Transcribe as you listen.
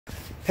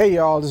Hey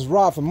y'all, this is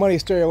Rob from Money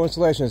Stereo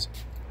Installations.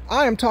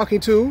 I am talking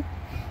to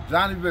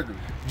Johnny Vickers.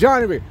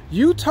 Johnny Vickers.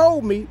 You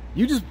told me,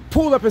 you just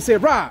pulled up and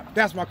said, Rob,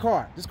 that's my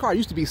car. This car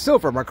used to be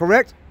silver, am I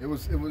correct? It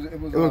was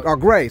or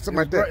gray, something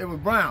like that. It was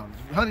brown,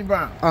 honey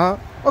brown.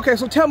 Okay,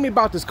 so tell me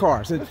about this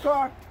car. This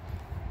car,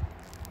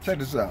 check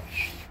this out.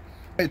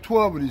 I had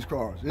 12 of these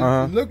cars.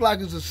 It looked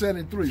like it's a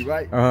 73,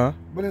 right?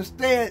 But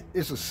instead,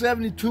 it's a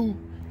 72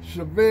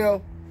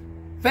 Chevelle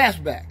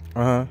Fastback.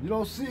 You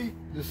don't see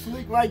the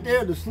sleek right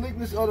there, the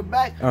sleekness of the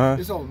back.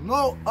 It's on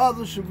no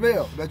other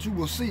Chevelle that you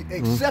will see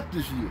except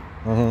this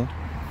year.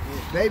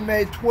 They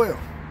made 12.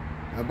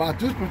 About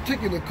this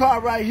particular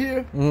car right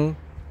here,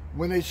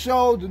 when they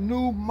showed the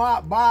new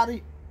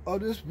body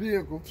of this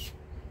vehicle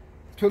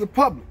to the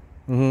public,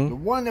 the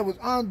one that was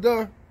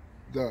under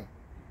the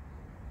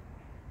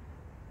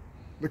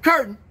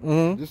curtain,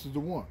 this is the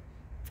one.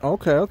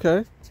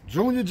 Okay.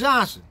 Junior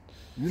Johnson.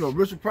 You know,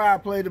 Richard Pryor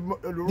played the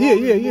role Yeah.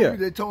 movie.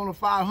 They told him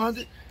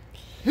 500.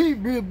 He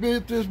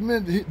built this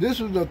minute. This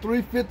was a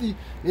 350.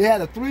 He had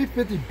a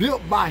 350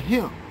 built by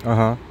him.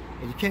 But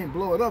you can't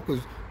blow it up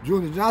because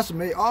Junior Johnson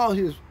made all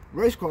his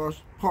race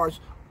cars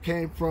parts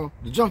came from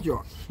the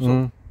junkyard.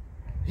 So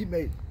he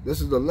made, this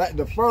is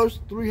the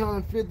first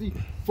 350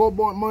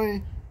 4-point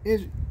main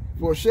engine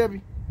for a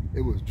Chevy.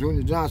 It was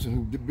Junior Johnson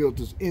who built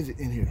this engine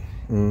in here.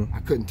 I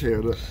couldn't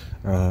tear it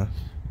up.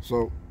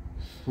 So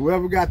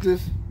whoever got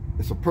this,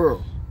 it's a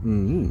pearl.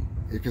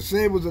 It could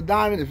say it was a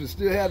diamond if it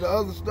still had the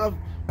other stuff.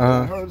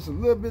 I heard it's a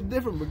little bit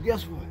different, but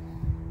guess what?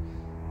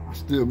 I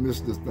still miss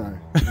this thing.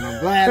 And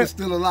I'm glad it's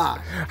still alive.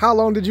 How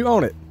long did you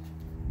own it?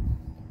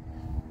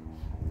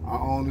 I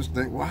owned this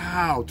thing,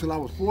 wow, till I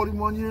was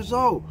 41 years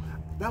old.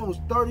 That was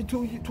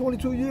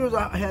 22 years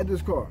I had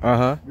this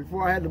car.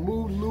 Before I had to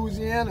move to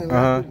Louisiana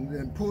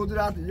and pulled it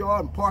out the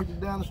yard and parked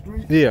it down the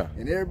street.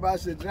 And everybody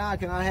said, John,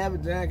 can I have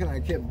it? John, can I?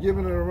 Kept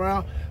giving it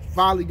around.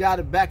 Finally got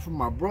it back from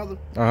my brother.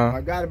 I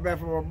got it back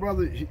from my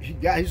brother. He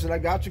said, I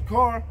got your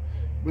car.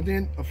 But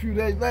then a few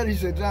days later, he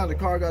said, John, the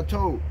car got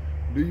towed.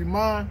 Do you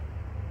mind?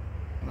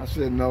 And I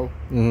said, no.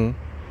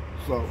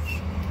 So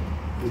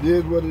it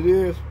is what it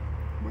is,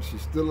 but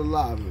she's still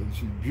alive and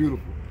she's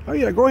beautiful. Oh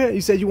yeah, go ahead.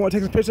 You said you want to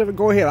take some picture of it?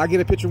 Go ahead. I'll get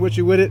a picture with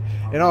you with it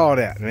and all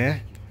that, man.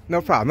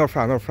 No problem.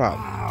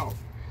 Wow.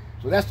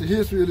 So that's the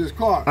history of this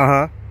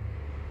car.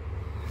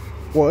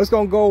 Well, it's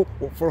gonna go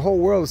for the whole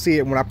world to see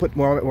it when I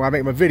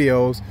make my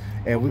videos,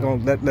 and we're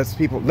gonna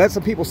let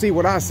some people see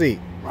what I see.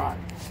 Right.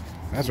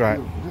 That's right.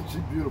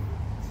 She's beautiful.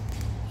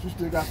 She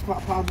still got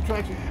positive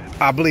traction?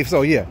 I believe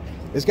so. Yeah.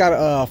 It's got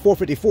a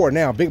 454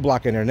 now, big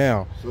block in there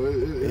now. So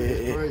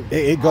it's crazy.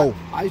 It go.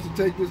 I used to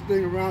take this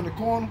thing around the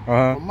corner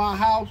from my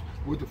house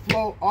with the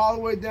flow all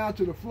the way down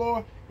to the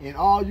floor, and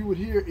all you would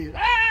hear is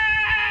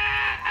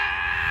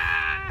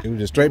It was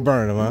just straight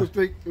burning, huh? You would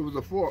think it was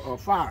a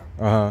fire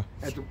on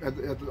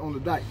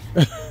the dike.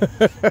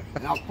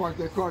 And I would park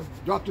that car,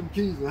 drop them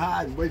keys and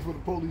hide and wait for the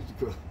police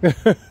to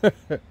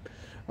come.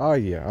 Oh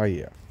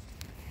yeah.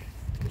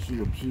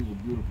 She's a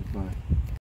beautiful thing.